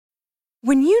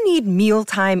When you need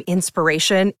mealtime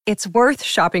inspiration, it's worth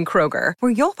shopping Kroger,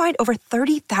 where you'll find over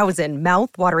 30,000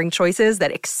 mouth-watering choices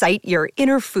that excite your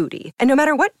inner foodie. And no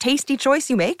matter what tasty choice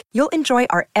you make, you'll enjoy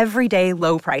our everyday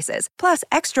low prices, plus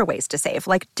extra ways to save,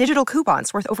 like digital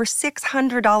coupons worth over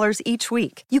 $600 each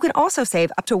week. You can also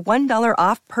save up to $1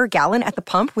 off per gallon at the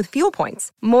pump with fuel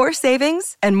points. More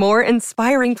savings and more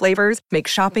inspiring flavors make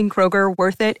shopping Kroger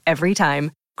worth it every time.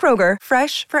 Kroger,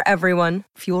 fresh for everyone.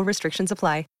 Fuel restrictions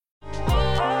apply.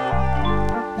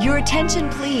 Your attention,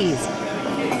 please.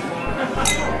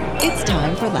 It's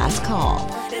time for Last Call.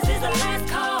 This is the last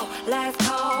call, last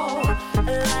call,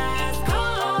 last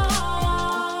call.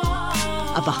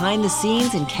 A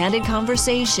behind-the-scenes and candid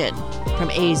conversation from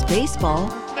A's baseball.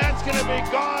 That's going to be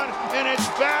gone, and it's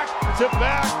back to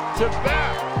back to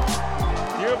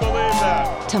back. You believe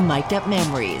that? To mic'd-up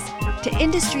memories, to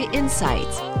industry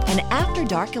insights, and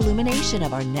after-dark illumination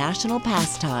of our national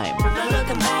pastime. No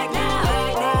looking back now.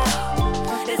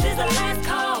 This is the last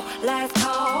call, last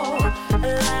call,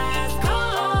 last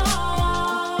call.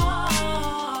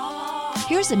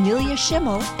 Here's Amelia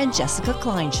Schimmel and Jessica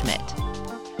Kleinschmidt.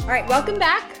 All right, welcome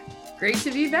back. Great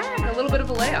to be back. A little bit of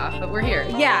a layoff, but we're here.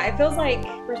 Yeah, it feels like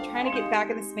we're trying to get back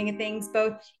in the swing of things,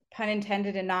 both pun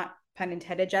intended and not pun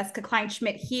intended. Jessica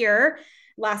Kleinschmidt here.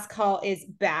 Last Call is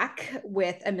back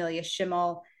with Amelia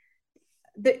Schimmel.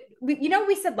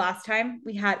 We said last time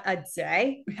we had a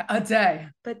day,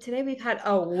 but today we've had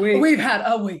a week.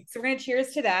 So we're gonna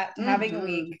cheers to that, to having a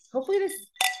week. Hopefully this.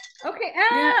 Okay,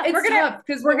 it's tough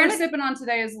because what we're sipping on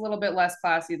today is a little bit less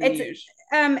classy than usual.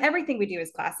 Everything we do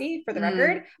is classy, for the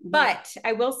record, but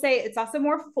I will say it's also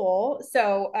more full.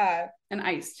 So and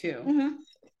ice too. Mm-hmm.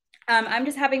 I'm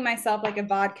just having myself like a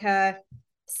vodka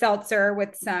seltzer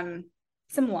with some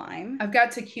lime. I've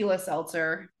got tequila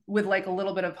seltzer with like a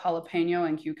little bit of jalapeno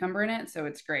and cucumber in it, so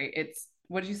it's great.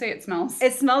 What did you say it smells?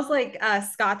 It smells like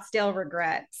Scottsdale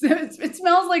Regret. It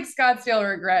smells like Scottsdale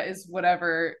Regret is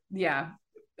whatever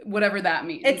that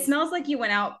means. It smells like you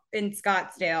went out in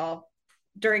Scottsdale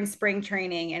during spring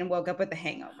training and woke up with a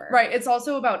hangover. Right. It's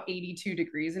also about 82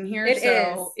 degrees in here. It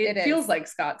feels like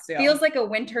Scottsdale. Feels like a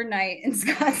winter night in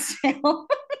Scottsdale.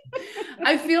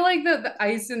 I feel like the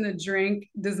ice in the drink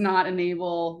does not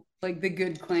enable like the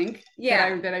good clink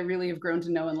that I really have grown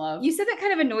to know and love. You said that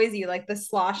kind of annoys you, like the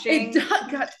sloshing.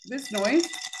 It got this noise.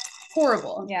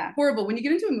 Horrible. Yeah. Horrible. When you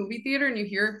get into a movie theater and you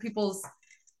hear people's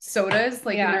sodas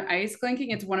in their ice clinking,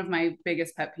 it's one of my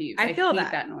biggest pet peeves. I hate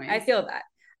that noise. I feel that.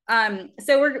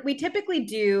 So we typically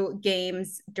do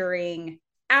games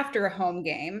after a home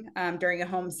game, during a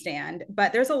home stand,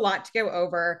 but there's a lot to go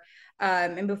over.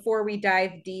 And before we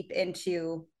dive deep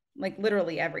into like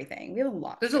literally everything, we have a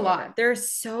lot. There's a lot. There's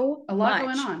so a lot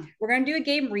going on. We're going to do a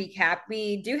game recap.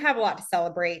 We do have a lot to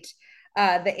celebrate.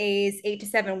 The A's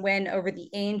 8-7 win over the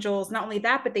Angels. Not only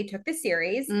that, but they took the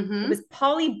series. Mm-hmm. It was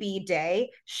Pauly B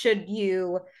Day. Should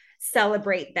you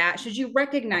celebrate that? Should you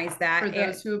recognize that? For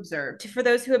those who observed. For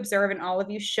those who observe, and all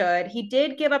of you should. He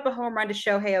did give up a home run to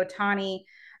Shohei Ohtani.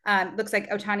 Looks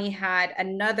like Ohtani had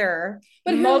another,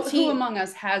 but who among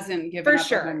us hasn't given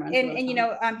up a home run?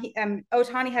 And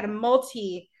Ohtani had a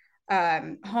multi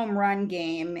home run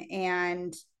game,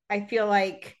 and I feel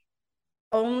like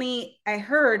only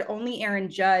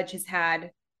Aaron Judge has had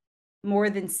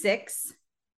more than 6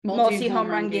 multi home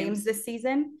run games this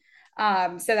season.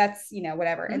 So that's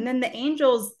whatever. Mm-hmm. And then the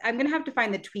Angels, I'm gonna have to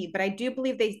find the tweet, but I do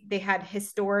believe they had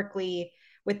historically,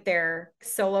 with their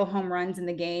solo home runs in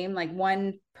the game, like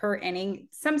 1 per inning,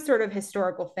 some sort of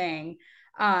historical thing.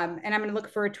 And I'm going to look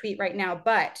for a tweet right now,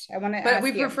 but I want to But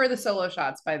we prefer the solo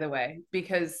shots, by the way,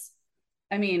 because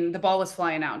the ball was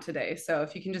flying out today. So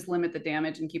if you can just limit the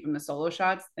damage and keep them to solo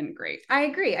shots, then great. I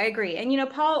agree. And,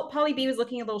 Pauly B was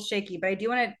looking a little shaky, but I do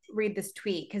want to read this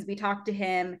tweet because we talked to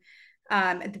him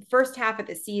at the first half of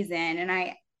the season,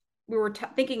 and we were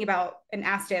thinking about and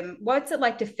asked him, what's it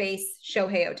like to face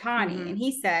Shohei Ohtani? Mm-hmm. And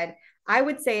he said, I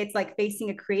would say it's like facing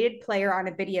a created player on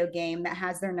a video game that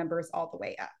has their numbers all the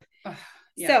way up.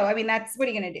 Yeah. So, that's, what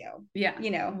are you going to do?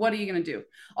 Yeah. What are you going to do?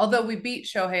 Although we beat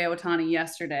Shohei Ohtani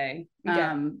yesterday,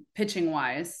 pitching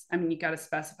wise, you got to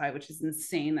specify, which is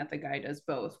insane that the guy does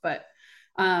both, but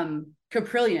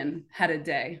Caprillion had a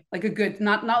day, like a good,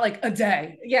 not like a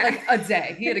day, like a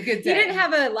day. He had a good day. He didn't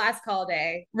have a last call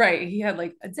day, right? He had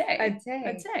like a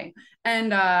day,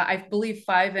 and I believe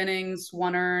 5 innings,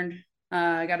 1 earned.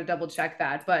 I got to double check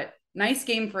that, but nice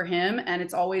game for him. And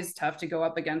it's always tough to go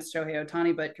up against Shohei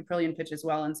Ohtani, but Caprillion pitches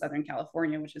well in Southern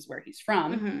California, which is where he's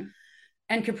from. Mm-hmm.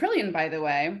 And Caprillion, by the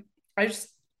way, I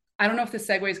don't know if this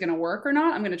segue is going to work or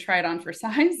not. I'm going to try it on for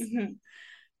size. Mm-hmm.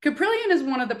 Caprillion is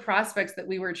one of the prospects that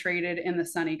we were traded in the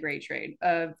Sonny Gray trade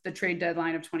of the trade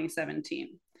deadline of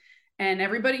 2017. And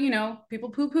everybody, you know, people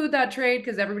poo-pooed that trade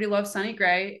because everybody loves Sonny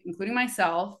Gray, including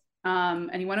myself.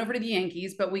 And he went over to the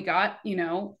Yankees, but we got, you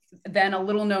know, then a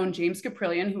little known James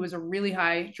Caprillion, who was a really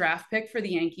high draft pick for the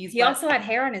Yankees. He also had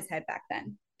hair on his head back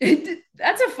then.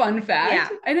 That's a fun fact.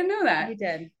 Yeah. I didn't know that. He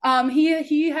did.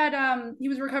 He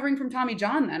was recovering from Tommy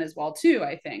John then as well too,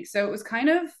 I think. So it was kind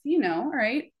of, you know, all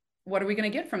right, what are we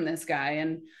going to get from this guy?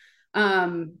 And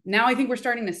now I think we're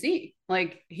starting to see,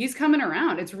 like, he's coming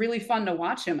around. It's really fun to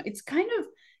watch him. It's kind of,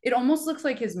 it almost looks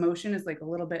like his motion is like a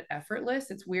little bit effortless.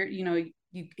 It's weird, you know,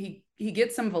 he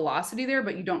gets some velocity there,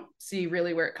 but you don't see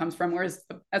really where it comes from. Whereas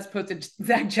as opposed to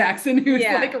Zach Jackson, who's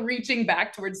like reaching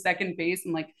back towards second base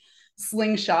and like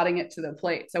slingshotting it to the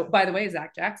plate. So by the way,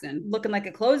 Zach Jackson looking like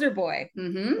a closer boy,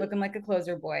 looking like a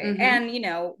closer boy. And, you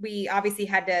know, we obviously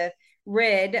had to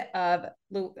rid of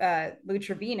Lou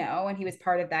Trevino, and he was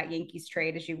part of that Yankees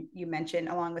trade, as you mentioned,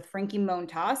 along with Frankie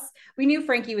Montas. We knew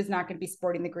Frankie was not going to be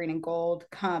sporting the green and gold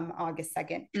come August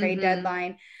 2nd trade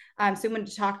deadline. So we wanted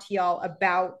to talk to y'all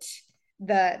about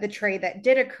the trade that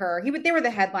did occur. They were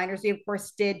the headliners. We of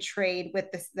course did trade with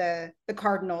the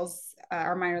Cardinals,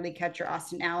 our minor league catcher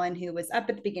Austin Allen, who was up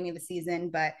at the beginning of the season,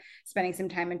 but spending some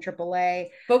time in AAA.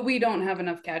 But we don't have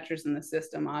enough catchers in the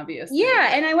system, obviously.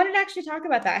 Yeah, and I wanted to actually talk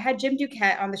about that. I had Jim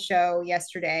Duquette on the show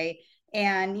yesterday,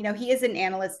 and you know, he is an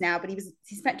analyst now, but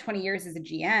he spent 20 years as a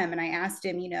GM. And I asked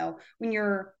him, you know, when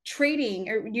you're trading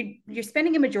or you're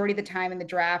spending a majority of the time in the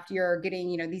draft, you're getting,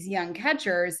 you know, these young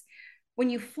catchers. When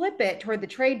you flip it toward the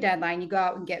trade deadline, you go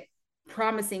out and get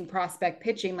promising prospect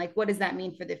pitching. Like, what does that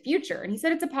mean for the future? And he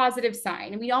said it's a positive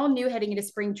sign. And we all knew heading into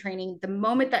spring training, the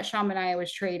moment that Sean Manaea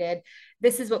was traded,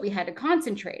 this is what we had to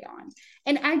concentrate on.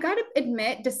 And I got to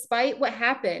admit, despite what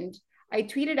happened, I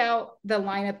tweeted out the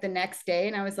lineup the next day,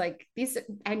 and I was like,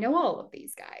 I know all of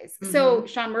these guys. So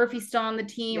Sean Murphy's still on the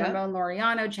team, Ramon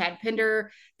Laureano, Chad Pinder,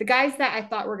 the guys that I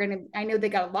thought were going to, I know they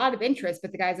got a lot of interest,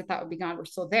 but the guys I thought would be gone were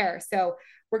still there. So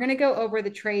we're going to go over the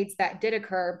trades that did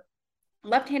occur.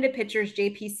 Left-handed pitchers,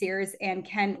 JP Sears and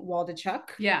Ken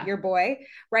Waldichuk, your boy,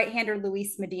 right-hander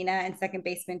Luis Medina, and second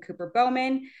baseman Cooper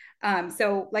Bowman.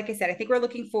 So like I said, I think we're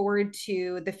looking forward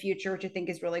to the future, which I think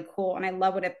is really cool. And I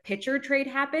love when a pitcher trade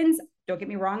happens. Don't get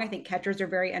me wrong. I think catchers are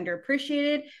very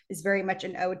underappreciated. It's very much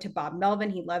an ode to Bob Melvin.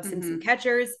 He loves him some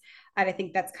catchers. And I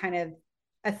think that's kind of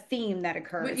a theme that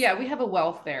occurs. We have a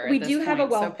wealth there. We do have a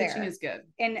wealth there. Pitching is good.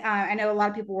 And I know a lot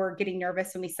of people were getting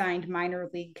nervous when we signed minor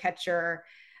league catcher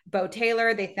Bo Taylor.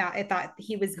 I thought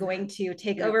he was going to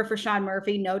take over for Sean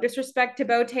Murphy. No disrespect to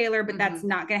Bo Taylor, but that's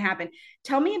not going to happen.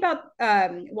 Tell me about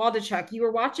Waldichuk. You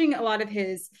were watching a lot of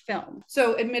his film.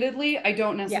 So admittedly, I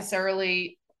don't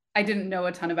necessarily, I didn't know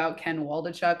a ton about Ken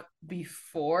Waldichuk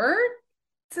before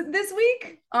this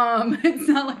week. It's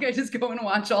not like I just go and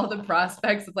watch all the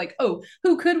prospects of like, oh,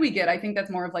 who could we get? I think that's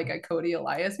more of like a Cody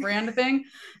Elias brand thing,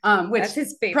 which that's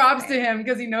his favorite props to him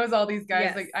because he knows all these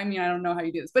guys. Like, I mean, I don't know how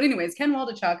you do this, but anyways, Ken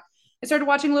Waldichuk, I started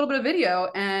watching a little bit of video,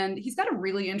 and he's got a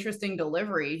really interesting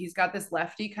delivery. He's got this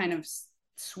lefty kind of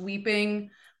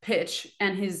sweeping pitch,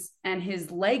 and his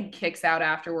leg kicks out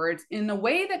afterwards in a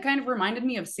way that kind of reminded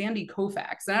me of Sandy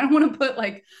Koufax. And I don't want to put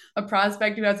like a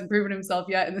prospect who hasn't proven himself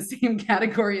yet in the same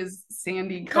category as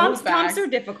Sandy Koufax. Comps are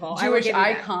difficult. Jewish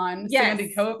icon,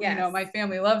 Sandy Koufax. You know, my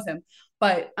family loves him.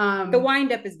 But the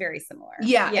windup is very similar.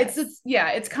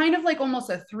 It's kind of like almost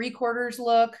a 3/4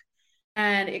 look.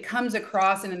 And it comes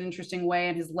across in an interesting way,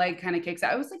 and his leg kind of kicks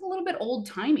out. It was like a little bit old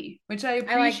timey, which I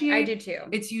appreciate. I do too.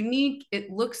 It's unique. It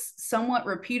looks somewhat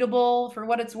repeatable for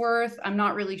what it's worth. I'm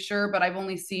not really sure, but I've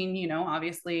only seen, you know,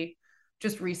 obviously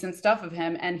just recent stuff of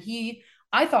him. And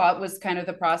I thought was kind of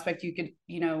the prospect you could,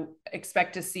 you know,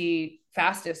 expect to see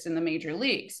fastest in the major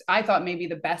leagues. I thought maybe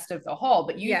the best of the haul,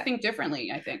 but you think differently,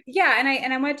 I think. Yeah.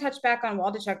 And I want to touch back on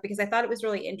Waldichuk because I thought it was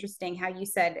really interesting how you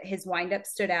said his windup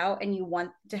stood out, and you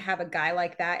want to have a guy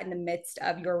like that in the midst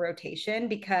of your rotation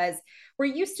because we're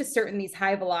used to these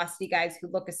high velocity guys who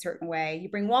look a certain way. You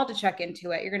bring Waldichuk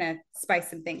into it, you're going to spice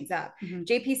some things up.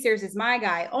 JP Sears is my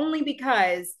guy only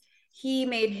because he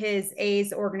made his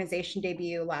A's organization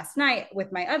debut last night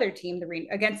with my other team, the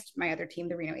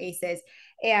Reno Aces.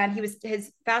 And his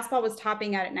fastball was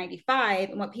topping out at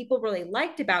 95. And what people really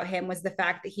liked about him was the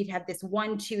fact that he'd had this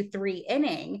 1, 2, 3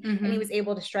 inning and he was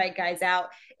able to strike guys out.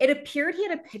 It appeared he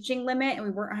had a pitching limit and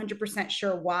we weren't 100%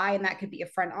 sure why. And that could be a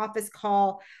front office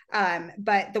call.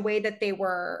 But the way that they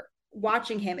were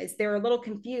watching him is they're a little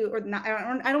confused, or not.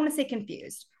 I don't want to say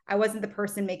confused. I wasn't the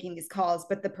person making these calls,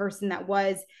 but the person that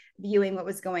was viewing what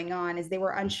was going on is they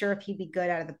were unsure if he'd be good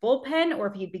out of the bullpen or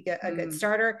if he'd be a good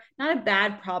starter. Not a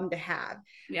bad problem to have.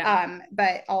 Yeah.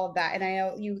 But all of that. And I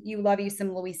know you love you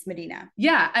some Luis Medina.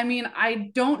 Yeah. I mean,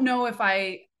 I don't know if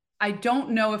I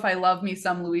love me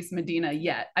some Luis Medina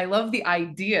yet. I love the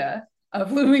idea of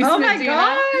Luis Medina. Oh my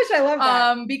gosh, I love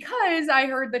that. Because I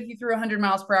heard that he threw 100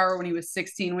 miles per hour when he was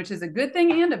 16, which is a good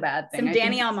thing and a bad thing. Some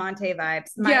Danny Almonte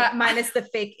vibes, minus the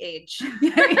fake age.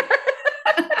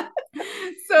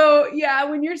 So yeah,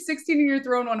 when you're 16 and you're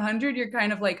throwing 100, you're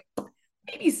kind of like,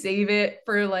 maybe save it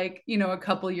for like, a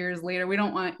couple years later. We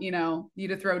don't want, you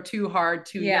to throw too hard,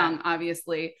 too young,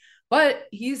 obviously. But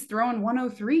he's throwing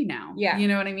 103 now. Yeah. You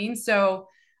know what I mean? So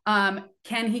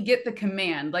can he get the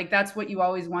command? Like, that's what you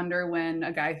always wonder when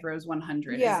a guy throws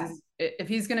 100. Yeah. If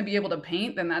he's going to be able to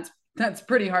paint, then that's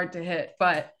pretty hard to hit.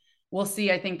 But we'll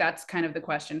see. I think that's kind of the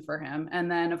question for him.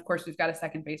 And then, of course, we've got a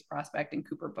second base prospect in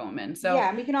Cooper Bowman. So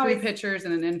we can always 3 pitchers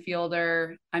and an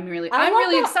infielder. I'm really excited.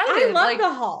 I love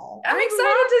the Hall. I'm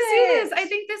excited to see this. I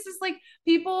think this is like,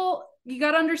 people, you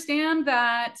got to understand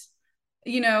that,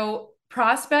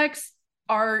 prospects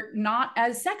are not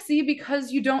as sexy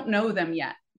because you don't know them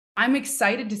yet. I'm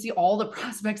excited to see all the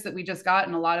prospects that we just got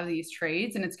in a lot of these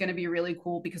trades. And it's going to be really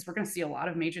cool because we're going to see a lot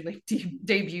of major league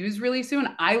debuts really soon.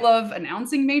 I love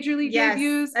announcing major league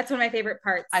debuts. That's one of my favorite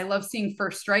parts. I love seeing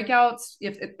first strikeouts.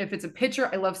 If it's a pitcher,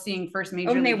 I love seeing first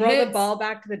major league when they roll hits. the ball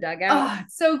back to the dugout. Oh,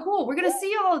 it's so cool. We're going to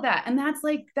see all of that. And that's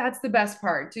the best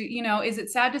part. Is it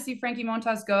sad to see Frankie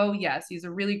Montas go? Yes. He's a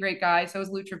really great guy. So is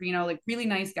Lou Trevino, like really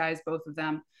nice guys, both of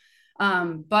them.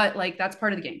 But like, that's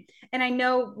part of the game. And I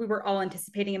know we were all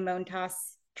anticipating a Montas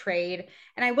trade.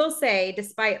 And I will say,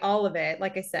 despite all of it,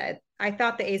 like I said, I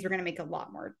thought the A's were going to make a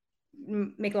lot more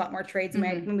trades.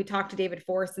 Mm-hmm. When we talked to David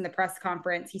Forst in the press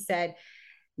conference, he said,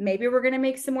 maybe we're going to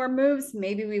make some more moves.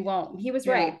 Maybe we won't. He was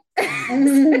right.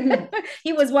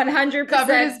 He was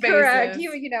 100% correct.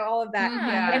 All of that.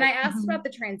 Yeah. And I asked about the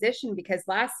transition because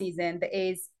last season, the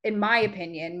A's, in my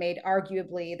opinion, they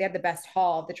had the best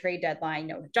haul of the trade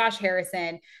deadline. Josh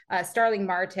Harrison, Starling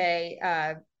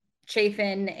Marte,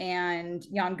 Chafin, and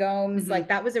Yan Gomes. Mm-hmm. Like,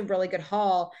 that was a really good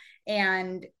haul.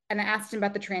 And I asked him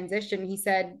about the transition. He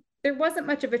said there wasn't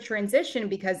much of a transition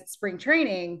because spring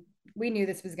training, we knew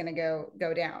this was going to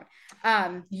go down.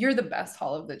 You're the best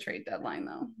haul of the trade dedeadline,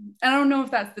 though. And I don't know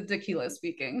if that's the tequila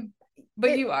speaking,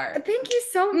 but you are. Thank you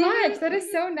so much. That is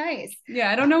so nice.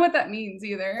 Yeah, I don't know what that means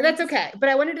either. That's okay. But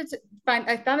I wanted to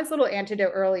I found this little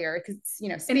antidote earlier because,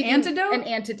 an antidote? An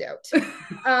antidote.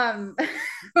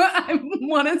 I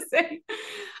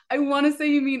want to say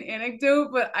you mean anecdote,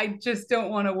 but I just don't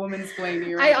want a woman explaining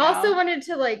you I also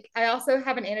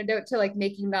have an antidote to like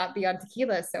make you not be on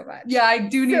tequila so much. Yeah, I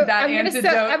do need that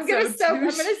antidote. I'm gonna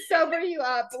sober you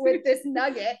up with this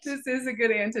nugget. This is a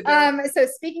good antidote. So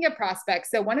speaking of prospects,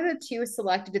 so one of the two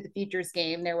selected at the Futures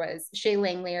game, there was Shea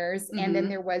Langeliers, and then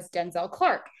there was Denzel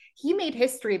Clark. He made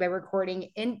history by recording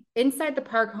inside the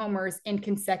park homers in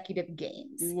consecutive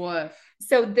games. Woof.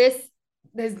 So this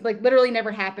has like literally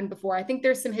never happened before. I think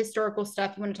there's some historical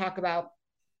stuff you want to talk about,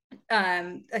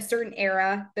 a certain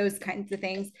era, those kinds of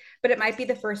things, but it might be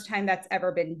the first time that's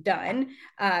ever been done.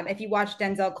 If you watch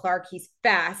Denzel Clark, he's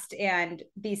fast and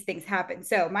these things happen.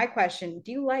 So my question,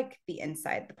 do you like the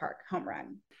inside the park home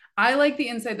run? I like the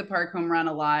inside the park home run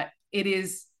a lot. It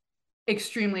is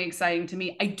extremely exciting to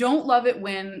me. I don't love it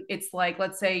when it's like,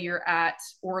 let's say you're at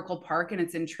Oracle Park and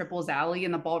it's in Triples Alley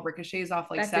and the ball ricochets off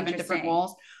like 7 different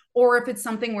walls. Or if it's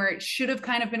something where it should have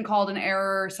kind of been called an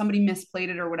error, somebody misplayed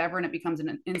it or whatever, and it becomes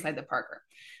an inside the parker.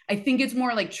 I think it's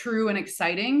more like true and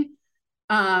exciting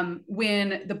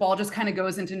when the ball just kind of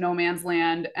goes into no man's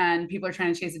land and people are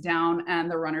trying to chase it down and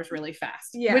the runner's really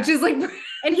fast, which is like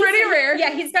pretty rare.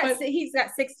 Yeah, he's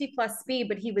got 60 plus speed,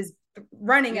 but he was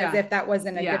running as if that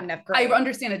wasn't a good enough grade. I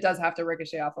understand it does have to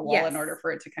ricochet off the wall in order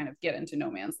for it to kind of get into no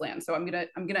man's land. So I'm gonna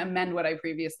amend what I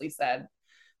previously said.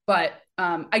 But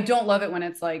I don't love it when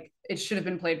it's like it should have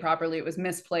been played properly. It was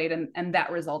misplayed, and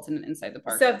that results in an inside the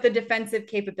park. So if the defensive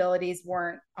capabilities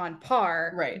weren't on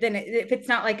par, right? Then if it's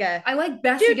not like I like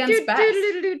best against best.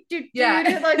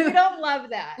 Like we don't love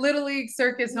that. Little League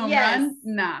Circus home run,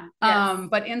 nah. Yes.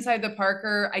 But inside the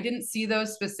Parker, I didn't see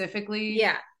those specifically.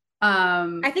 Yeah.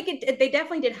 I think they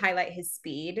definitely did highlight his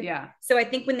speed. Yeah. So I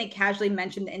think when they casually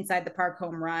mentioned the inside the park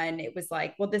home run, it was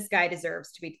like, well, this guy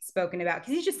deserves to be spoken about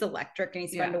because he's just electric and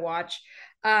he's fun to watch.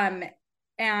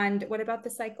 And what about the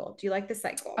cycle? Do you like the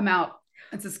cycle? I'm out.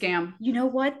 It's a scam. You know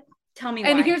what? Tell me why.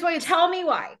 And here's why. Tell me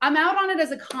why. I'm out on it as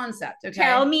a concept. Okay.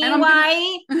 Tell me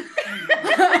why.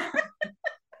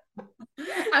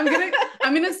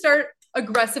 I'm gonna start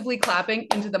aggressively clapping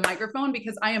into the microphone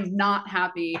because I am not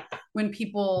happy when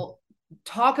people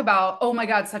talk about, oh my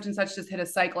God, such and such just hit a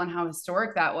cycle and how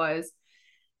historic that was.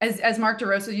 As Mark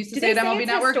DeRosa used to say at MLB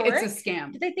Network, historic? it's a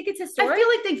scam. Do they think it's historic? I feel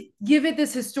like they give it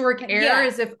this historic air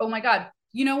as if, oh my God,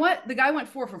 you know what? The guy went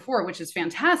 4 for 4, which is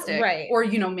fantastic. Right. Or,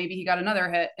 maybe he got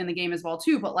another hit in the game as well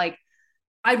too. But like,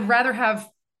 I'd rather have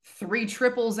 3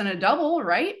 triples and a double,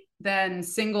 right? Than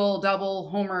single, double,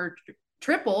 homer,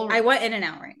 triple. I want in and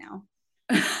out right now.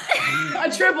 A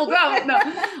triple double. No.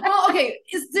 Well, okay.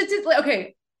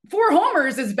 Okay. 4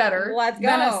 homers is better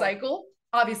than a cycle.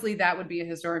 Obviously, that would be a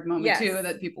historic moment too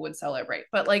that people would celebrate.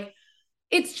 But like,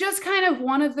 it's just kind of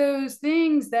one of those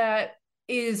things that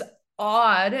is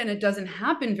odd and it doesn't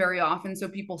happen very often. So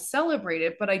people celebrate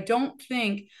it. But I don't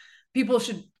think people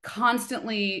should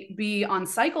constantly be on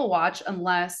cycle watch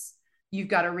unless you've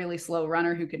got a really slow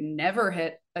runner who can never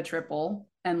hit a triple.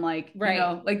 And like,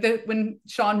 when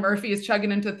Sean Murphy is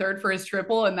chugging into third for his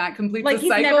triple and that completes the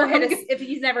cycle. If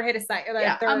he's never hit a cycle,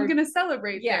 I'm going to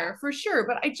celebrate there for sure.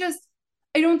 But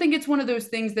I don't think it's one of those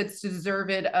things that's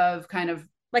deserved of kind of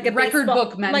like a record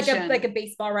book mention, like a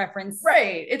baseball reference.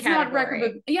 Right. It's category. not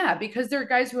record book. Yeah. Because there are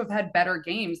guys who have had better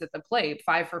games at the plate,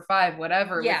 5 for 5,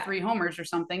 whatever, with 3 homers or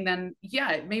something. Then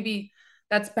maybe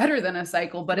that's better than a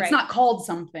cycle, but it's not called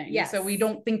something. Yes. So we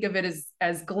don't think of it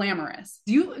as glamorous.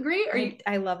 Do you agree?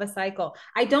 I love a cycle.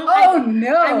 I don't.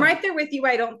 No. I'm right there with you.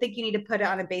 I don't think you need to put it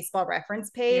on a baseball reference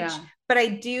page, but I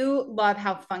do love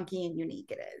how funky and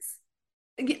unique it is.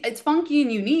 It's funky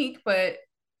and unique, but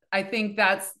I think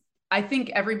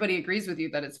everybody agrees with you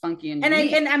that it's funky and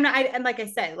unique. And like I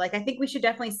said, like, I think we should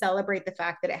definitely celebrate the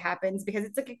fact that it happens because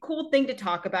it's like a cool thing to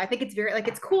talk about. I think it's very, like,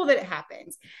 it's cool that it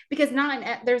happens because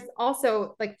there's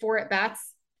also like 4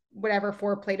 at-bats, whatever,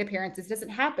 4 plate appearances doesn't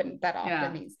happen that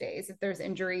often these days. If there's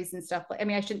injuries and stuff,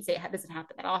 I shouldn't say it doesn't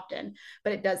happen that often,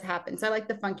 but it does happen. So I like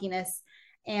the funkiness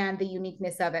and the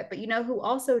uniqueness of it. But you know who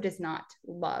also does not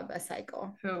love a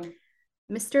cycle? Who?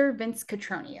 Mr. Vince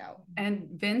Cotroneo. And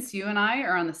Vince, you and I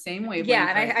are on the same wavelength. Yeah,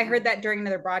 and I heard that during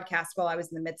another broadcast while I was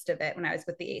in the midst of it when I was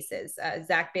with the Aces.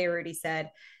 Zach Bayrudy said,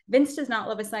 Vince does not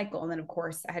love a cycle. And then, of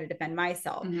course, I had to defend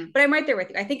myself. Mm-hmm. But I'm right there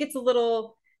with you. I think it's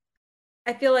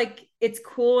I feel like it's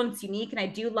cool and it's unique. And I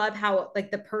do love how,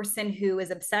 like, the person who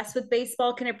is obsessed with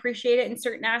baseball can appreciate it in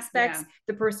certain aspects. Yeah.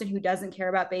 The person who doesn't care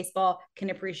about baseball can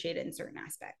appreciate it in certain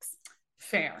aspects.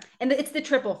 Fair. And it's the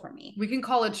triple for me. We can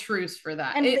call a truce for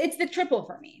that. And it's the triple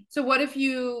for me. So what if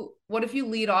you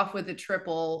lead off with a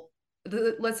triple?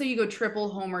 Let's say you go triple,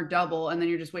 homer, double, and then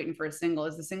you're just waiting for a single.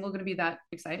 Is the single going to be that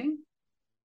exciting?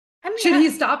 Should he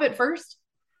stop it first?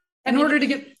 In order to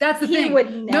get, that's the thing.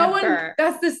 Would never. No one,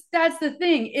 that's the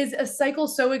thing. Is a cycle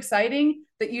so exciting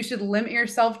that you should limit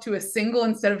yourself to a single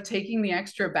instead of taking the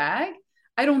extra bag?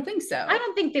 I don't think so. I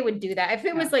don't think they would do that. If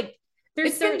it was like,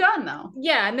 it's been done though.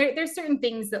 Yeah. And there's certain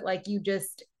things that, like, you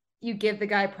give the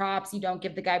guy props, you don't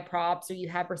give the guy props, or you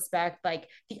have respect, like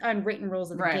the unwritten rules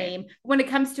of the game. When it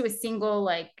comes to a single,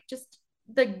 like, just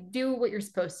like do what you're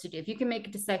supposed to do. If you can make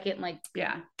it to second, like,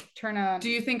 turn on. Do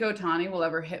you think Ohtani will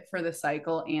ever hit for the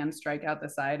cycle and strike out the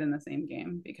side in the same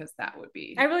game? Because that would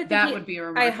be, would be a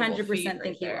remarkable 100%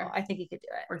 think he will. I think he could do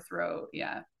it. Or throw,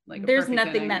 like there's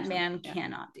nothing that man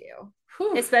cannot do.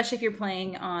 Whew. Especially if you're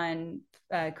playing on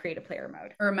creative player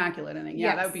mode or immaculate inning.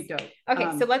 Yeah, that would be dope.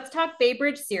 Okay, so let's talk Bay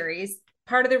Bridge series.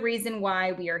 Part of the reason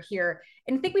why we are here,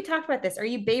 and I think we talked about this. Are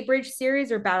you Bay Bridge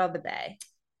series or Battle of the Bay?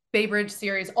 Bay Bridge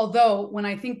series. Although when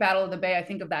I think Battle of the Bay, I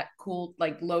think of that cool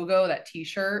like logo, that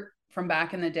T-shirt from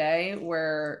back in the day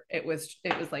where it was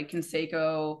like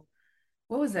Canseco.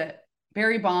 What was it?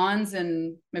 Barry Bonds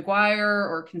and McGuire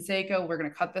or Canseco. We're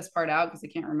gonna cut this part out because I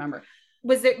can't remember.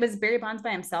 Was Barry Bonds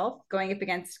by himself going up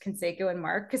against Canseco and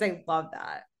Mark? Because I love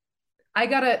that. I'm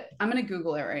going to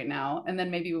Google it right now, and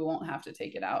then maybe we won't have to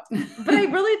take it out. But I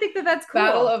really think that's cool.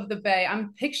 Battle of the Bay.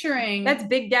 I'm picturing. That's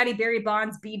Big Daddy Barry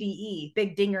Bonds, BDE,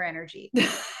 Big Dinger Energy.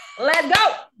 Let's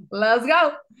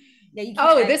go.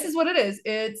 Yeah, this is what it is.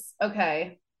 It's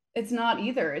okay. It's not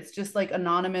either. It's just like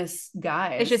anonymous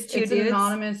guys. It's just two dudes.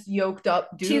 Anonymous yoked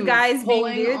up dudes. Two guys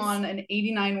pulling on an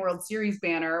 89 World Series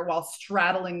banner while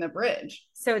straddling the bridge.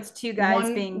 So it's two guys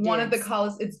being dudes. One of the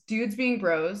calls, it's dudes being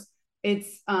bros.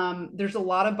 It's there's a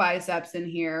lot of biceps in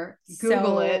here.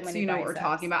 Google it so you know what we're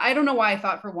talking about. I don't know why I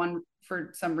thought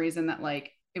for some reason that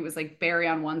like it was like Barry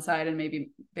on one side and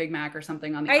maybe Big Mac or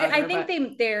something on the other. I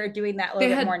think they're doing that a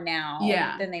little bit more now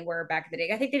than they were back in the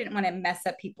day. I think they didn't want to mess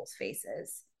up people's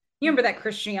faces. You remember that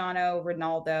Cristiano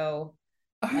Ronaldo,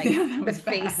 the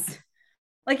face?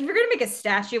 Like, if you're going to make a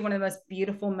statue of one of the most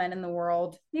beautiful men in the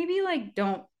world, maybe like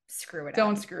don't screw it up.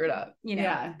 Don't screw it up. You know,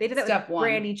 yeah. they did that Step with one.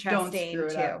 Brandy Don't Chastain screw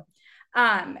it too.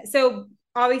 up. So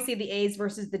obviously the A's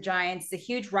versus the Giants is a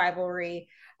huge rivalry.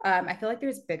 I feel like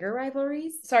there's bigger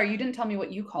rivalries. Sorry, you didn't tell me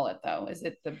what you call it though. Is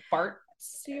it the Bart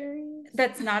series?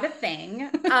 That's not a thing.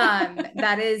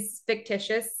 That is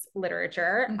fictitious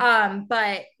literature.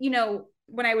 But you know,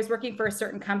 when I was working for a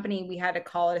certain company, we had to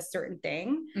call it a certain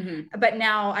thing. But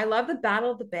now I love the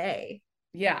Battle of the Bay.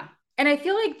 Yeah. And I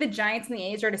feel like the Giants and the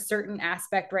A's are at a certain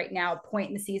aspect right now, point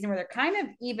in the season where they're kind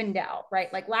of evened out,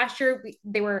 right? Like last year,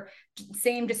 they were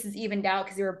same, just as evened out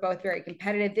because they were both very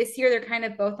competitive. This year, they're kind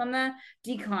of both on the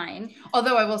decline.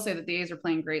 Although I will say that the A's are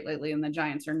playing great lately and the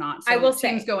Giants are not. So I will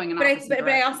teams say, going in but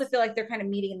I also feel like they're kind of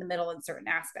meeting in the middle in certain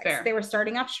aspects. Fair. They were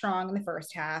starting off strong in the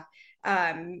first half,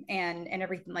 and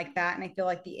everything like that. And I feel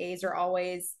like the A's are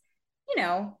always, you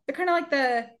know, they're kind of like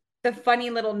the funny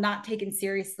little not taken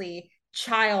seriously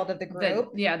child of the group.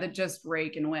 That just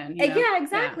rake and win. Yeah,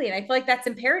 exactly. And I feel like that's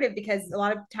imperative because a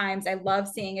lot of times I love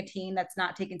seeing a team that's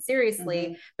not taken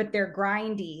seriously, but they're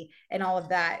grindy and all of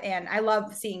that. And I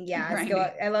love seeing Yaz go.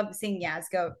 I love seeing Yaz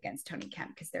go against Tony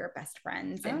Kemp because they're best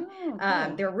friends. And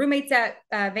cool. They're roommates at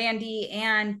Vandy,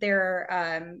 and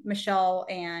they're Michelle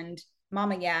and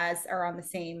Mama Yaz are on the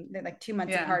same, they're like 2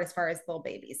 months apart as far as little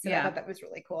babies. So I thought that was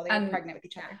really cool. They were pregnant with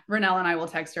each other. Renelle and I will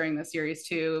text during the series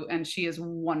too. And she is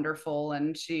wonderful.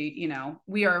 And she, you know,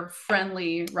 we are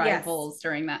friendly rivals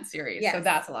during that series. So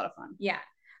that's a lot of fun. Yeah.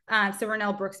 So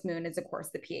Renelle Brooks Moon is of course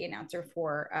the PA announcer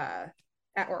for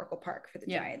at Oracle Park for the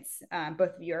Giants.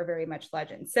 Both of you are very much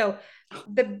legends. So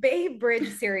the Bay Bridge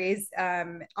series,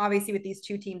 obviously with these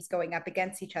two teams going up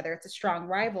against each other, it's a strong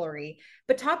rivalry,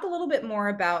 but talk a little bit more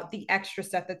about the extra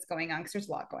stuff that's going on, because there's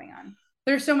a lot going on.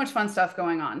 There's so much fun stuff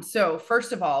going on. So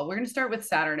first of all, we're going to start with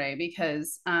Saturday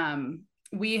because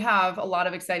we have a lot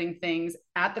of exciting things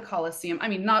at the Coliseum. I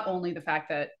mean, not only the fact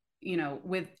that, you know,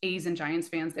 with A's and Giants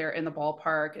fans there in the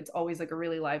ballpark, it's always like a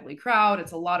really lively crowd.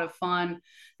 It's a lot of fun.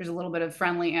 There's a little bit of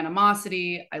friendly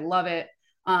animosity. I love it.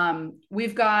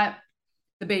 We've got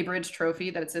the Bay Bridge trophy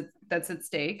that's at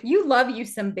stake. You love you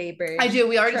some Bay Bridge. I do.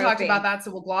 We already talked about that, so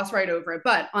we'll gloss right over it.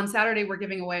 But on Saturday, we're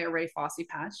giving away a Ray Fosse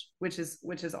patch, which is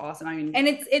awesome. I mean, and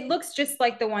it looks just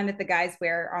like the one that the guys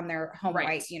wear on their home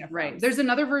white uniforms. Right. There's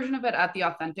another version of it at the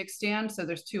Authentic stand, so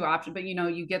there's two options. But you know,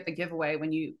 you get the giveaway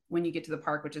when you get to the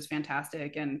park, which is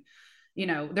fantastic. And you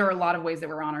know, there are a lot of ways that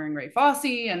we're honoring Ray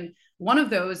Fosse, and one of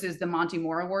those is the Monty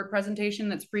Moore Award presentation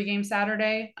that's pregame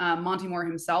Saturday. Monty Moore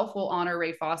himself will honor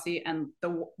Ray Fosse, and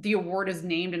the award is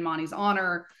named in Monty's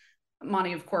honor.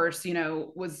 Monty, of course, you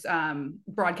know, was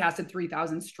broadcasted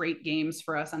 3,000 straight games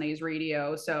for us on A's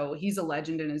radio, so he's a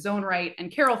legend in his own right.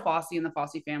 And Carol Fosse and the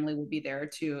Fosse family will be there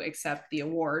to accept the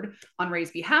award on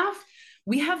Ray's behalf.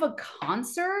 We have a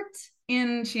concert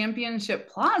in Championship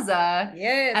Plaza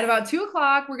at about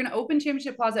 2:00. We're going to open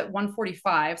Championship Plaza at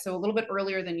 1:45, so a little bit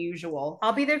earlier than usual.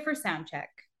 I'll be there for sound check.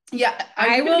 Yeah.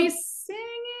 I will be singing,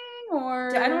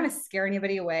 or I don't want to scare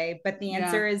anybody away, but the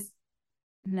answer is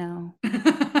no.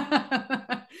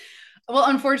 Well,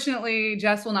 unfortunately,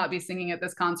 Jess will not be singing at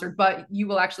this concert, but you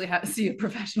will actually have to see a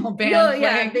professional band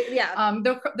playing.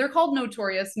 They're called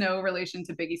Notorious, no relation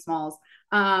to Biggie Smalls.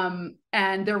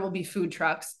 And there will be food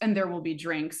trucks and there will be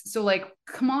drinks. So like,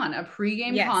 come on, a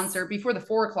pregame concert before the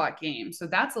 4:00 game. So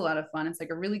that's a lot of fun. It's like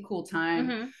a really cool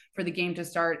time for the game to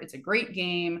start. It's a great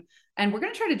game. And we're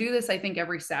going to try to do this, I think,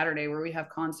 every Saturday where we have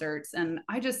concerts. And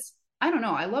I don't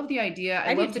know. I love the idea.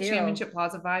 I love the Championship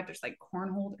Plaza vibe. There's like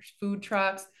cornhole, there's food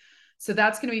trucks. So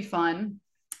that's going to be fun.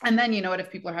 And then, you know what,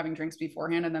 if people are having drinks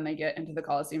beforehand and then they get into the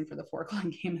Coliseum for the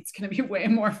 4:00 game, it's going to be way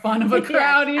more fun of a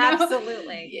crowd. You know?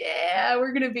 Absolutely. Yeah.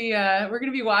 We're going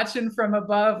to be watching from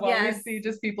above while we see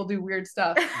just people do weird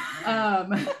stuff,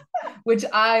 which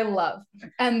I love.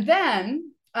 And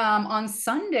then, on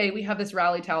Sunday, we have this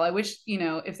rally towel. I wish, you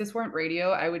know, if this weren't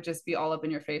radio, I would just be all up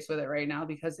in your face with it right now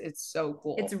because it's so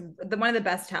cool. It's one of the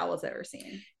best towels I've ever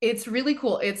seen. It's really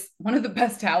cool. It's one of the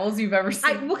best towels you've ever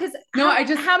seen.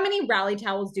 How many rally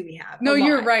towels do we have? No,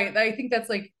 you're right. I think that's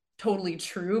like totally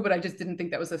true, but I just didn't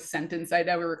think that was a sentence I'd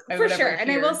ever for sure.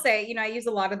 And I will say, you know, I use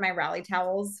a lot of my rally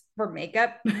towels for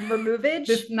makeup removage.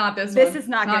 This is not this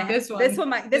one. This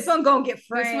one gonna get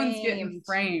framed. This one's getting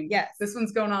framed. Yes. This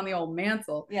one's going on the old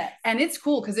mantle. Yes. And it's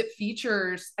cool because it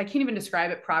features, I can't even describe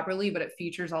it properly, but it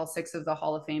features all 6 of the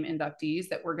Hall of Fame inductees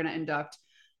that we're going to induct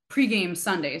pregame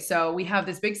Sunday. So we have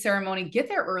this big ceremony. Get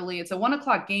there early. It's a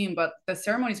 1:00 game, but the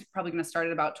ceremony is probably going to start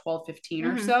at about 12:15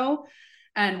 or so.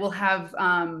 And we'll have,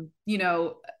 you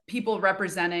know, people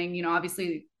representing, you know,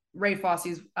 obviously Ray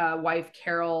Fosse's wife,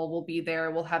 Carol, will be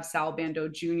there. We'll have Sal Bando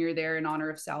Jr. there in honor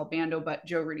of Sal Bando, but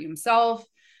Joe Rudy himself,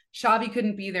 Xavi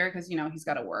couldn't be there because, he's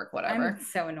got to work, whatever. I'm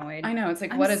so annoyed. I know. It's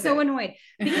like, I'm what is so it? annoyed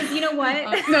because you know what?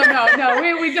 No.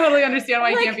 We totally understand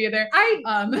why he can't be there.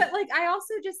 But like, I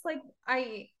also just like,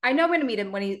 I know I'm going to meet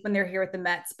him when they're here with the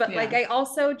Mets, but like, I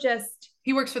also just,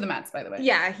 he works for the Mets, by the way.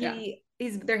 Yeah.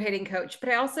 He's their hitting coach, but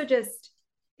I also just,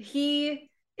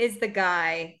 he is the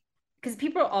guy, because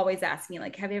people always ask me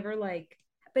like, have you ever like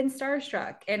been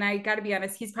starstruck? And I got to be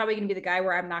honest, he's probably going to be the guy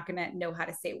where I'm not going to know how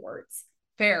to say words.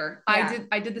 Fair. Yeah.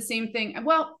 I did the same thing.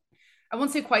 Well, I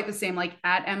won't say quite the same, like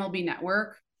at MLB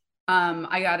Network.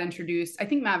 I got introduced. I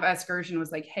think Matt Vasgersian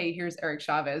was like, hey, here's Eric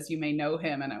Chavez. You may know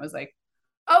him. And I was like,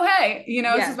 oh, hey,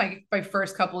 this is my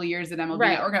first couple of years at MLB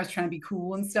Network. I was trying to be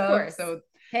cool and stuff. So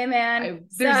hey man,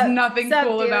 there's nothing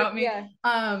cool dude? About me. Yeah.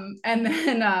 And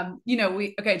then,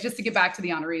 just to get back to the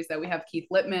honorees, that we have Keith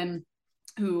Littman,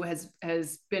 who has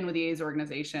been with the A's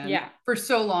organization for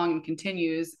so long and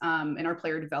continues in our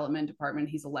player development department.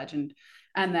 He's a legend.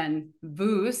 And then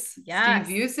Voos, Steve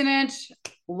Vucinich,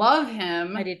 love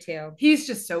him. I do too. He's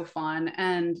just so fun.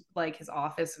 And like his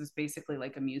office was basically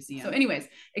like a museum. So anyways,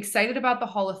 excited about the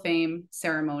Hall of Fame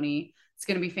ceremony. It's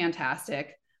going to be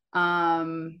fantastic.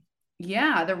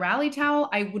 The rally towel,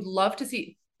 I would love to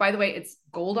see. By the way, it's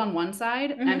gold on one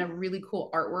side and a really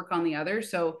cool artwork on the other.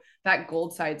 So that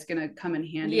gold side's going to come in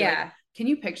handy. Yeah. Like, can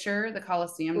you picture the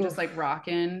Coliseum just like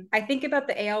rocking? I think about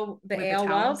the AL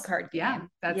wild card game. Yeah,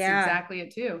 that's exactly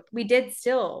it too. We did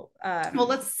still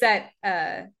let's set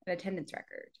an attendance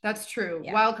record. That's true.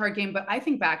 Yeah. Wild card game. But I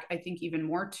think even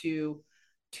more to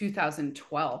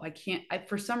 2012.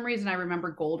 For some reason I remember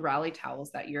gold rally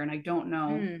towels that year, and I don't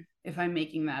know if I'm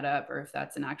making that up or if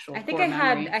that's an actual I think I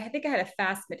had a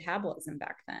fast metabolism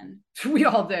back then. We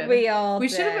all did. We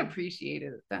should have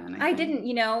appreciated it then. I didn't,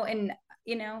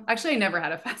 actually I never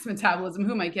had a fast metabolism.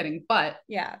 Who am I kidding? But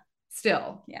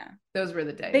still, those were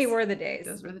the days. They were the days.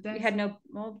 Those were the days. We had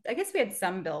I guess we had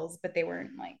some bills, but they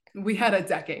weren't like, we had a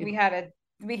decade. We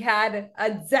had a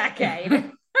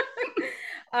decade.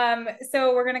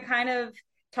 So we're going to kind of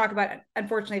talk about,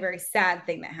 unfortunately, a very sad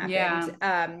thing that happened.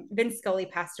 Yeah. Vin Scully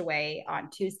passed away on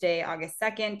Tuesday, August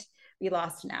 2nd. We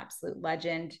lost an absolute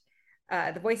legend,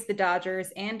 the voice of the Dodgers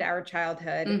and our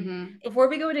childhood. Mm-hmm. Before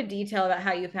we go into detail about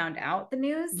how you found out the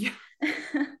news,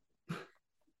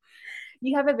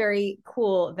 you have a very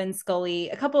cool Vin Scully,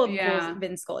 a couple of cool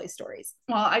Vin Scully stories.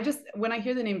 Well, when I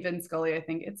hear the name Vin Scully, I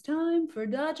think it's time for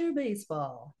Dodger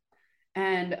baseball.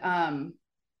 And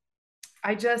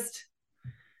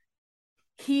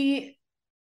he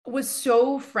was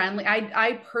so friendly.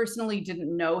 I personally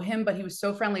didn't know him, but he was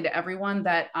so friendly to everyone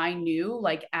that I knew,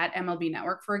 like at MLB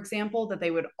Network, for example, that they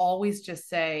would always just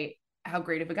say how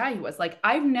great of a guy he was. Like,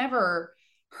 I've never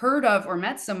heard of or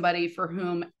met somebody for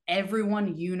whom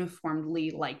everyone uniformly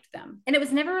liked them. And it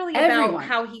was never really about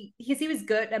how he was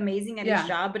good, amazing at his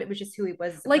job, but it was just who he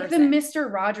was. Like person. The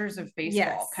Mr. Rogers of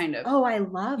baseball, kind of. Oh, I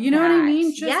love You know what I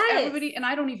mean? Just everybody. And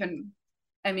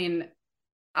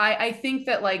I think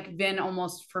that like Vin,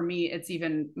 almost for me, it's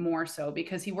even more so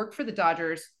because he worked for the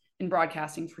Dodgers in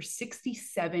broadcasting for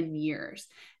 67 years.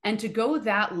 And to go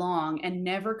that long and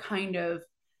never kind of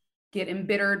get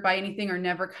embittered by anything or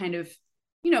never kind of,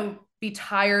 be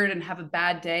tired and have a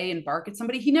bad day and bark at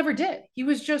somebody. He never did. He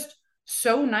was just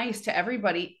so nice to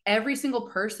everybody, every single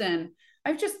person.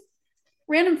 I've just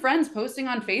random friends posting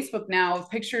on Facebook now of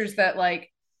pictures that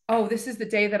like, oh, this is the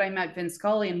day that I met Vin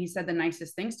Scully and he said the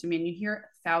nicest things to me. And you hear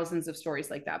thousands of stories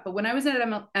like that. But when I was at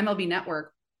MLB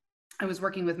Network, I was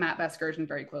working with Matt Vasgersian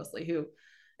very closely, who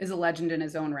is a legend in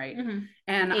his own right. Mm-hmm.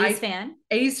 And A's fan.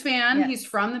 Yes. He's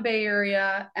from the Bay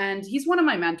Area and he's one of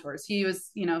my mentors. He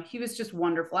was just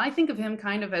wonderful. I think of him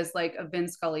kind of as like a Vin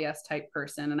Scully-esque type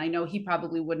person. And I know he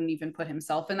probably wouldn't even put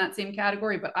himself in that same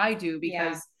category, but I do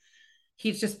because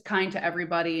he's just kind to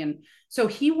everybody. And so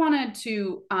he wanted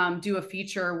to do a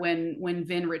feature when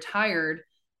Vin retired,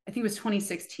 I think it was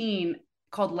 2016,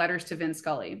 called Letters to Vin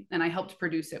Scully. And I helped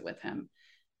produce it with him.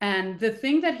 And the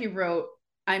thing that he wrote,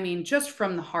 I mean, just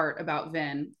from the heart about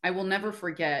Vin, I will never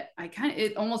forget.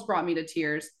 It almost brought me to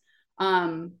tears.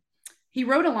 He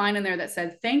wrote a line in there that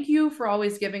said, "Thank you for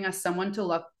always giving us someone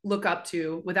to look up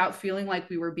to without feeling like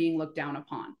we were being looked down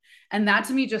upon." And that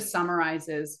to me just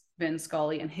summarizes Vin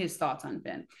Scully and his thoughts on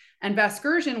Vin. And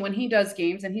Vasgersian, when he does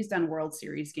games, and he's done World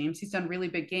Series games, he's done really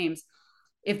big games.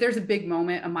 If there's a big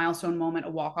moment, a milestone moment,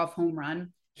 a walk-off home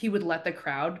run, he would let the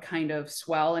crowd kind of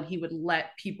swell and he would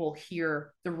let people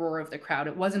hear the roar of the crowd.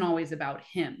 It wasn't always about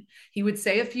him. He would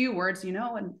say a few words, and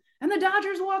the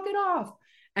Dodgers walk it off,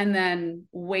 and then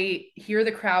hear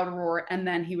the crowd roar. And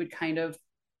then he would kind of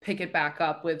pick it back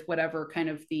up with whatever kind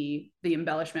of the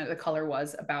embellishment of the color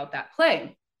was about that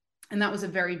play. And that was a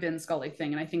very Vin Scully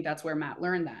thing. And I think that's where Matt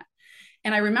learned that.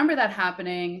 And I remember that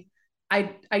happening.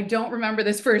 I don't remember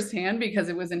this firsthand because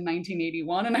it was in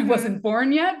 1981 and I wasn't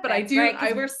born yet, but That's I do.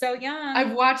 Right, we're so young.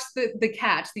 I've watched the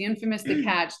catch, the infamous The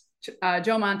Catch,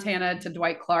 Joe Montana to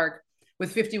Dwight Clark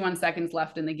with 51 seconds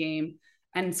left in the game.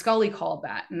 And Scully called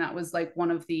that. And that was like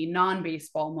one of the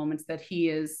non-baseball moments that he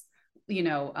is,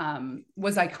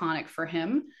 was iconic for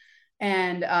him.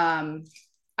 And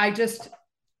I just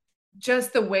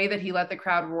the way that he let the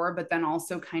crowd roar, but then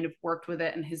also kind of worked with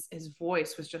it. And his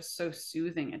voice was just so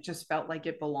soothing. It just felt like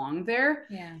it belonged there.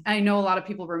 Yeah. And I know a lot of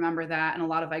people remember that and a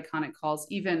lot of iconic calls,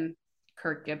 even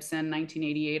Kirk Gibson,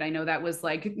 1988. I know that was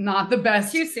like not the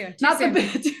best. Too soon.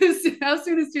 Too soon. How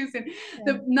soon is too soon?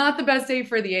 Yeah. Not the best day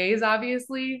for the A's,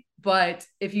 obviously. But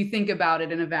if you think about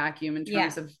it in a vacuum in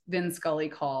terms of Vin Scully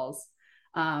calls,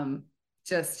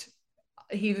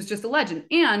 he was just a legend.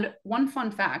 And one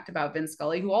fun fact about Vin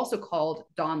Scully, who also called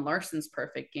Don Larson's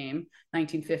perfect game,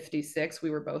 1956. We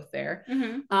were both there.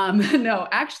 Mm-hmm. No,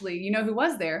 actually, you know who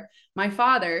was there? My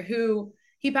father,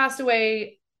 he passed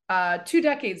away 2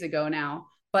 decades ago now.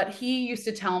 But he used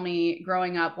to tell me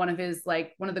growing up, one of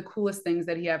the coolest things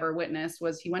that he ever witnessed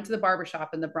was he went to the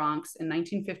barbershop in the Bronx in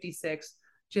 1956,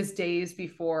 just days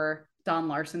before Don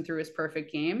Larson threw his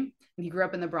perfect game. And he grew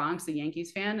up in the Bronx, a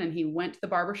Yankees fan, and he went to the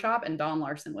barbershop and Don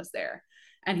Larson was there.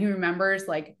 And he remembers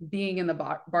like being in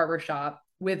the barbershop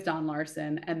with Don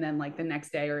Larson. And then like the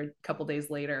next day or a couple days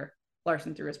later,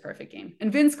 Larson threw his perfect game.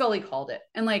 And Vin Scully called it.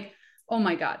 And like, oh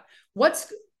my God,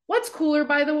 what's cooler,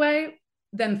 by the way,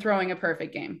 than throwing a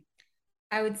perfect game?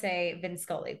 I would say Vin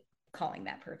Scully calling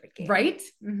that perfect game. Right?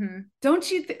 Mm-hmm. Don't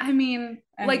you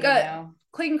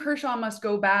Clayton Kershaw must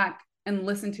go back and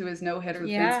listen to his no-hitter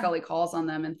Vin Scully calls on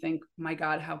them and think, my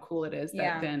God, how cool it is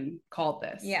that Vin called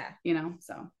this. Yeah.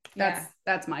 So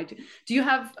that's my, do you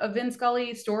have a Vin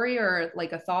Scully story or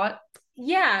like a thought?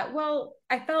 Yeah. Well,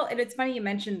 I felt, and it's funny you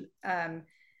mentioned,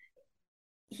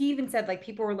 he even said like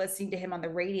people were listening to him on the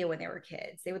radio when they were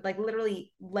kids. They would like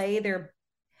literally lay their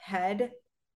head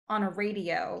on a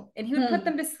radio and he would put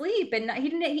them to sleep. And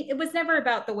it was never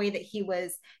about the way that he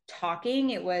was talking.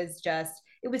 It was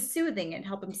soothing and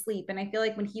help him sleep. And I feel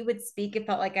like when he would speak, it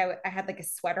felt like I had like a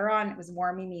sweater on, it was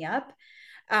warming me up.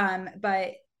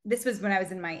 But this was when I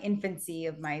was in my infancy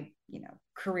of my,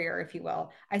 career, if you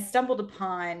will. I stumbled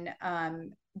upon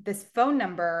this phone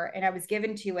number and I was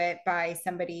given to it by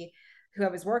somebody who I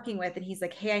was working with. And he's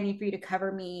like, hey, I need for you to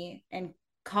cover me and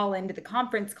call into the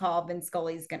conference call. Vin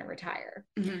Scully's going to retire.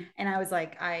 Mm-hmm. And I was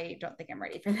like, I don't think I'm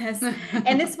ready for this.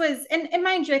 And this was, and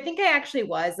mind you, I think I actually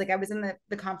was like, I was in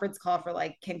the conference call for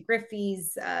like Ken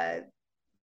Griffey's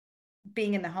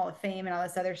being in the Hall of Fame and all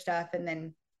this other stuff. And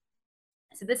then,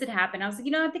 so this had happened. I was like,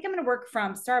 I think I'm going to work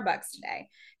from Starbucks today.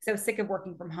 So I was sick of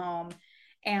working from home.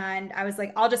 And I was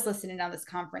like, I'll just listen in on this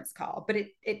conference call, but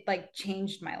it like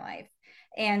changed my life.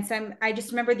 And so I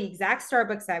just remember the exact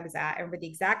Starbucks I was at. I remember the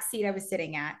exact seat I was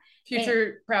sitting at.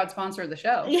 Future proud sponsor of the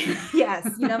show.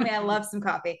 Yes. Me, I love some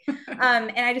coffee.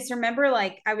 And I just remember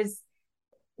like I was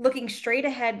looking straight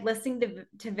ahead, listening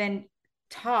to Vin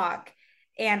talk,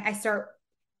 and I start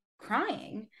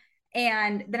crying.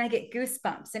 And then I get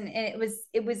goosebumps. And it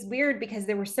was weird because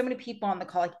there were so many people on the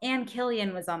call. Like Ann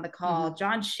Killian was on the call, mm-hmm.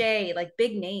 John Shea, like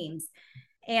big names.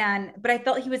 But I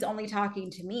felt he was only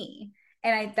talking to me.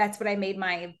 And that's what I made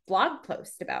my blog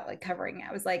post about, like covering.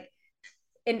 I was like,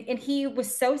 and he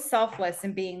was so selfless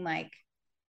and being like,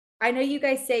 I know you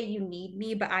guys say you need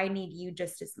me, but I need you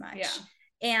just as much. Yeah.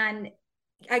 And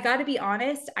I got to be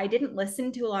honest, I didn't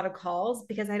listen to a lot of calls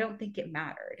because I don't think it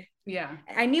mattered. Yeah.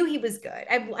 I knew he was good.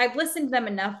 I've listened to them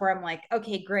enough where I'm like,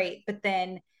 okay, great. But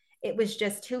then it was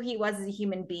just who he was as a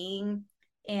human being.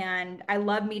 And I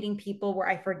love meeting people where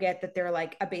I forget that they're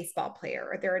like a baseball player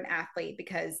or they're an athlete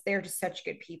because they're just such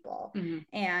good people. Mm-hmm.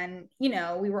 And,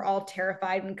 we were all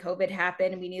terrified when COVID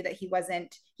happened and we knew that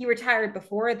he retired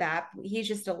before that. He's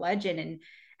just a legend. And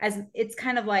as it's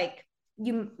kind of like,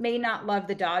 you may not love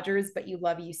the Dodgers, but you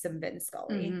love you some Vin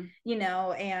Scully, mm-hmm.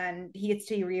 And he gets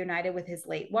to be reunited with his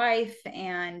late wife.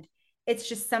 And it's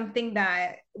just something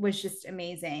that was just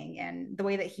amazing. And the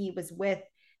way that he was with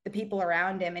the people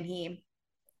around him and he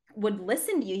would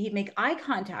listen to you, he'd make eye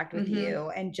contact with mm-hmm. you,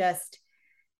 and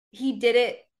he did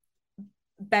it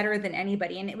better than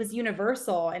anybody. And it was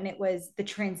universal. And it was the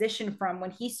transition from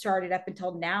when he started up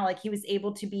until now, like he was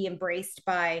able to be embraced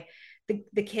by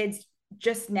the kids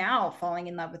just now falling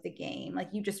in love with the game.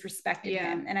 Like you just respected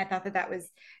him. And I thought that was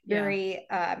very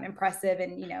impressive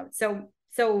and,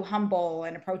 so humble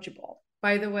and approachable.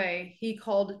 By the way, he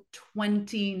called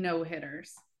 20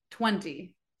 no-hitters.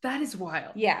 20. That is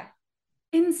wild. Yeah.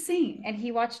 Insane. And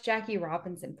he watched Jackie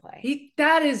Robinson play.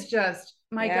 That is just,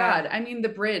 my God. I mean, the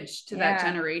bridge to that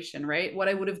generation, right? What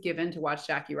I would have given to watch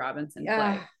Jackie Robinson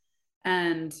play.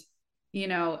 And, you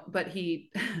know, but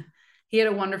he had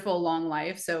a wonderful long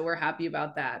life. So we're happy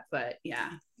about that. But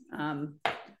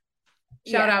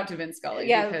shout out to Vin Scully.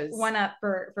 Yeah, because one up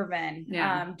for Vin.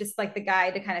 Yeah. Just like the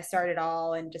guy to kind of start it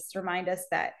all and just remind us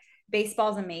that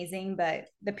baseball's amazing, but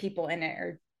the people in it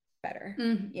are better.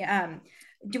 Mm-hmm. Yeah.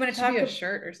 Do you want to talk a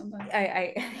shirt or something? Do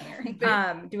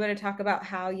you want to talk about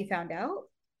how you found out?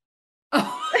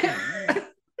 Oh, yeah.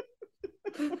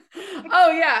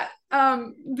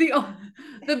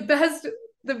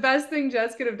 The best thing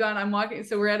Jess could have done. I'm walking.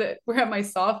 So we're at my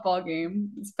softball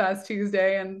game this past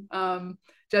Tuesday, and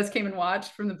Jess came and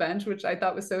watched from the bench, which I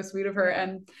thought was so sweet of her.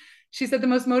 And she said the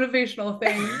most motivational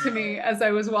thing to me as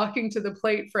I was walking to the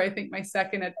plate for, I think, my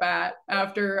second at bat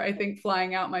after, I think,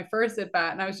 flying out my first at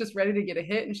bat. And I was just ready to get a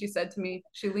hit. And she said to me,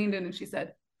 she leaned in and she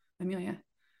said, "Amelia,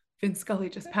 Vin Scully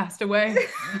just passed away."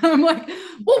 I'm like,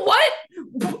 well, what?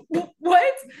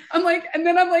 I'm like, and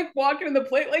then I'm like walking to the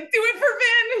plate, like, do it for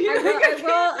Vin.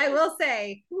 I will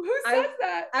say, who says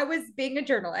that? I was being a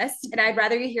journalist, and I'd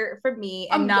rather you hear it from me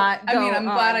and I'm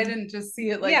glad I didn't just see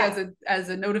it like as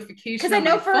a notification. Because I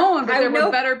know phone, but there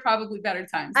were probably better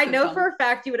times. I know for a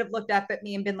fact you would have looked up at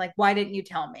me and been like, "Why didn't you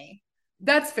tell me?"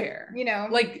 That's fair. You know,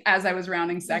 like as I was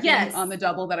rounding second on the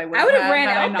double that I would have ran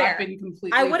out there.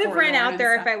 I would have ran out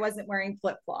there if I wasn't wearing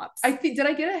flip flops. Did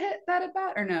I get a hit that at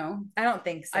bat or no? I don't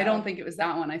think so. I don't think it was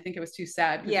that one. I think it was too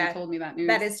sad because you told me that news.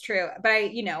 That is true. But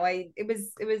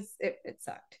it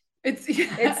sucked. It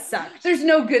sucked. There's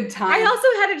no good time. I also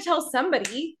had to tell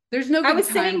somebody. There's no good I was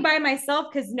time. sitting by myself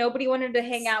because nobody wanted to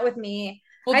hang out with me.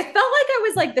 Well, I felt like I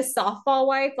was like the softball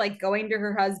wife, like going to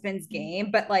her husband's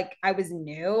game, but like I was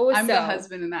new. I'm the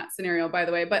husband in that scenario, by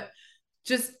the way. But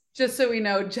just so we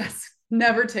know, Jess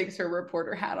never takes her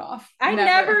reporter hat off. I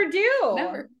never do.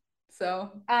 Never.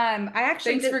 So I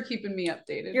actually thanks for keeping me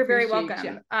updated. You're very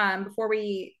welcome.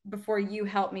 Before you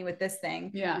help me with this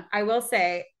thing, I will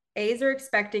say A's are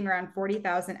expecting around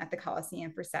 40,000 at the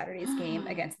Coliseum for Saturday's game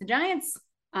against the Giants.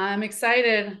 I'm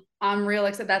excited. I'm real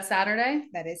excited. That's Saturday.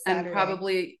 That is Saturday. And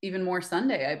probably even more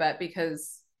Sunday, I bet,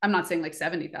 because I'm not saying like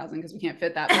 70,000 because we can't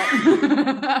fit that.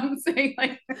 But I'm saying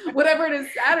like whatever it is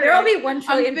Saturday. There'll be 1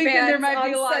 trillion I'm thinking fans there might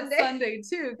be a lot Sunday. Sunday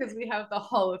too, because we have the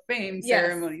Hall of Fame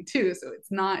ceremony too. So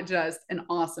it's not just an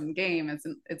awesome game.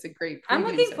 It's a great. I'm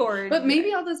looking forward. But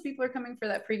maybe all those people are coming for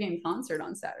that pregame concert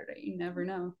on Saturday. You never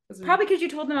know. Probably because you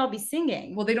told them I'll be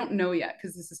singing. Well, they don't know yet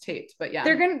because this is taped. But yeah,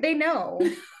 they know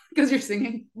because you're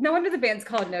singing. No wonder the band's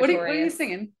called Notorious. What are you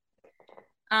singing?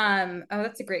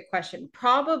 That's a great question.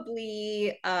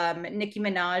 Probably Nicki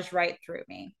Minaj, Right Through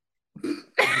Me.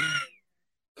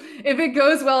 If it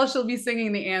goes well, she'll be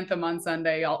singing the anthem on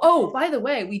Sunday, y'all. Oh, by the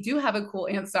way, we do have a cool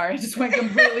anthem. Sorry, I just went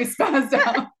completely spazzed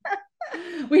out.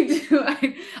 We do.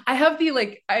 I have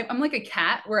the I'm like a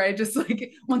cat where I just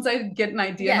like once I get an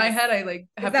idea in my head, I like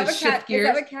have to shift gears.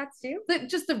 Is that what cats do?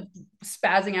 Just the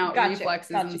spazzing out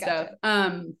reflexes and stuff.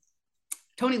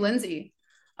 Tony Lindsay,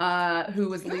 who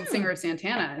was the lead singer of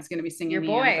Santana, is going to be singing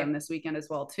the anthem this weekend as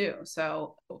well too.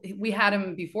 So we had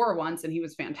him before once and he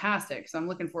was fantastic. So I'm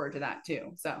looking forward to that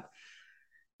too. So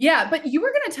yeah, but you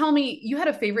were going to tell me you had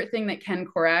a favorite thing that Ken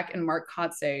Korach and Mark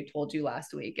Kotze told you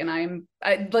last week. And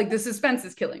I like the suspense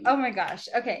is killing me. Oh my gosh.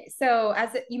 Okay. So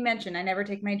as you mentioned, I never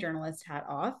take my journalist hat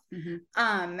off.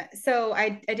 Mm-hmm. So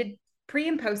I did pre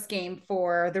and post game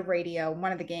for the radio,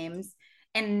 one of the games.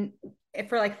 And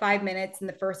for like 5 minutes in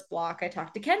the first block, I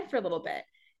talked to Ken for a little bit.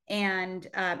 And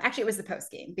actually it was the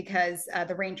post game because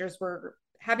the Rangers were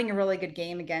having a really good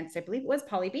game against, I believe it was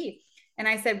Paulie B. And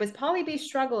I said, was Paulie B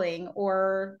struggling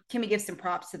or can we give some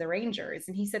props to the Rangers?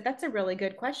 And he said, that's a really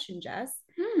good question, Jess.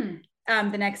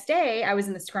 The next day I was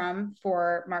in the scrum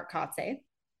for Mark Kotze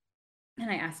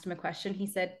and I asked him a question. He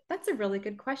said, that's a really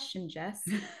good question, Jess.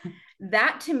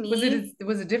 That to me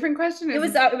was a different question. It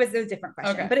was a different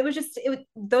question, but it was just,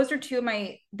 those are two of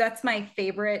that's my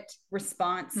favorite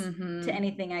response to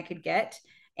anything I could get.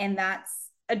 And that's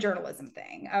a journalism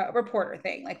thing, a reporter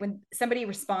thing. Like when somebody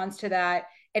responds to that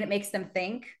and it makes them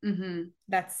think,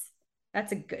 that's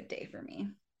a good day for me.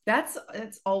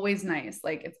 It's always nice.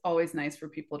 Like it's always nice for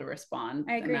people to respond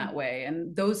in that way.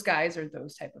 And those guys are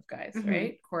those type of guys,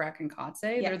 right? Korach and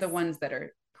Kotze, they're the ones that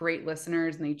are great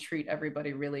listeners and they treat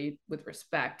everybody really with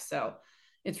respect. So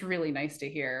it's really nice to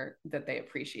hear that they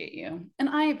appreciate you. And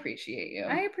I appreciate you.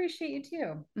 I appreciate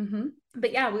you too.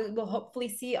 But yeah, we will hopefully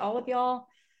see all of y'all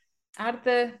out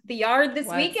at the yard this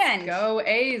weekend. Go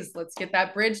A's. Let's get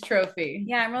that bridge trophy.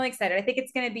 Yeah, I'm really excited. I think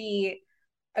it's going to be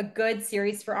a good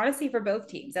series for both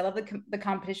teams. I love the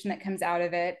competition that comes out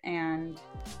of it, and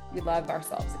we love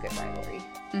ourselves a good rivalry.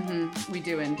 We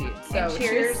do indeed. So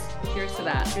cheers to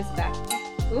that. Cheers to that.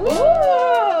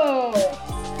 Ooh.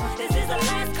 This is the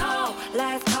last call,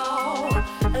 last call,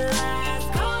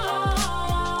 last call.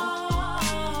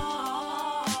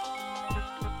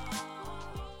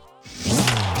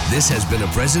 This has been a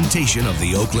presentation of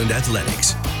the Oakland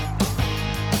Athletics.